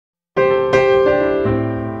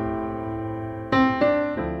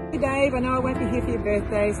Dave, I know I won't be here for your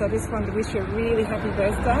birthday, so I just wanted to wish you a really happy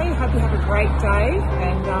birthday. Hope you have a great day,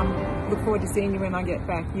 and look forward to seeing you when I get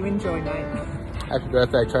back. You enjoy, mate. Happy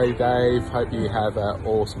birthday, Tradie Dave. Hope you have an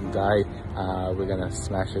awesome day. We're going to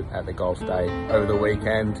smash it at the golf day over the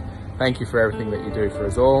weekend. Thank you for everything that you do for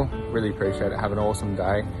us all. Really appreciate it. Have an awesome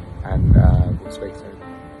day, and we'll speak soon.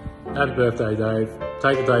 Happy birthday, Dave.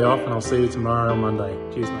 Take a day off and I'll see you tomorrow on Monday.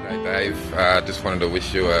 Cheers, mate. Hey, Dave. Just wanted to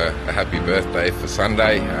wish you a happy birthday for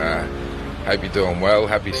Sunday. Hope you're doing well.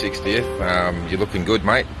 Happy 60th. You're looking good,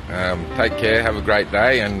 mate. Take care. Have a great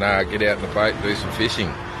day and get out in the boat and do some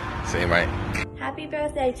fishing. See you, mate. Happy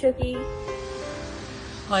birthday, Chookie.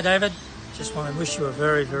 Hi, David. Just want to wish you a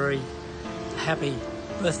very, very happy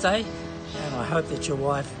birthday, and I hope that your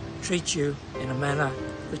wife treats you in a manner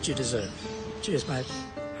that you deserve. Cheers, mate.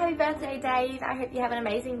 Happy birthday, Dave. I hope you have an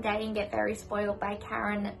amazing day and get very spoiled by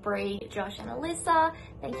Karen, Bree, Josh and Alyssa.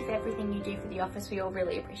 Thank you for everything you do for the office. We all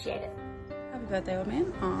really appreciate it. Happy birthday, old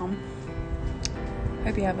man.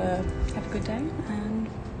 Hope you have a good day, and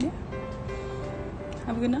yeah,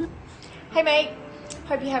 have a good night. Hey mate,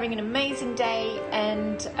 hope you're having an amazing day,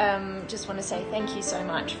 and just want to say thank you so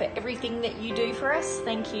much for everything that you do for us.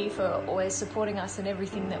 Thank you for always supporting us in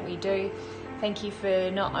everything that we do. Thank you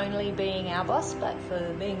for not only being our boss, but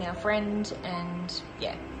for being our friend, and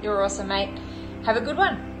yeah, you're awesome, mate. Have a good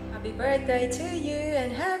one. Happy birthday to you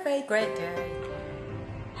and have a great day.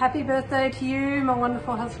 Happy birthday to you, my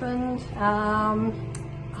wonderful husband. I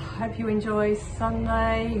hope you enjoy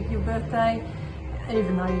Sunday, your birthday,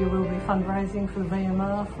 even though you will be fundraising for the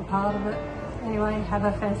VMR for part of it. Anyway, have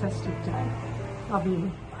a fantastic day. Love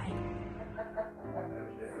you. Bye.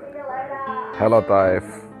 See you later. Hello Dave,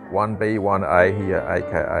 1B, 1A here,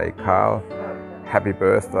 aka Carl. Happy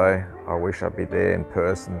birthday. I wish I'd be there in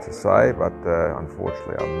person to say, but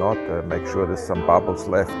unfortunately I'm not. Make sure there's some bubbles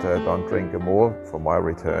left. Don't drink them all. For my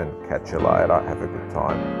return, catch you later. Have a good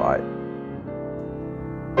time. Bye.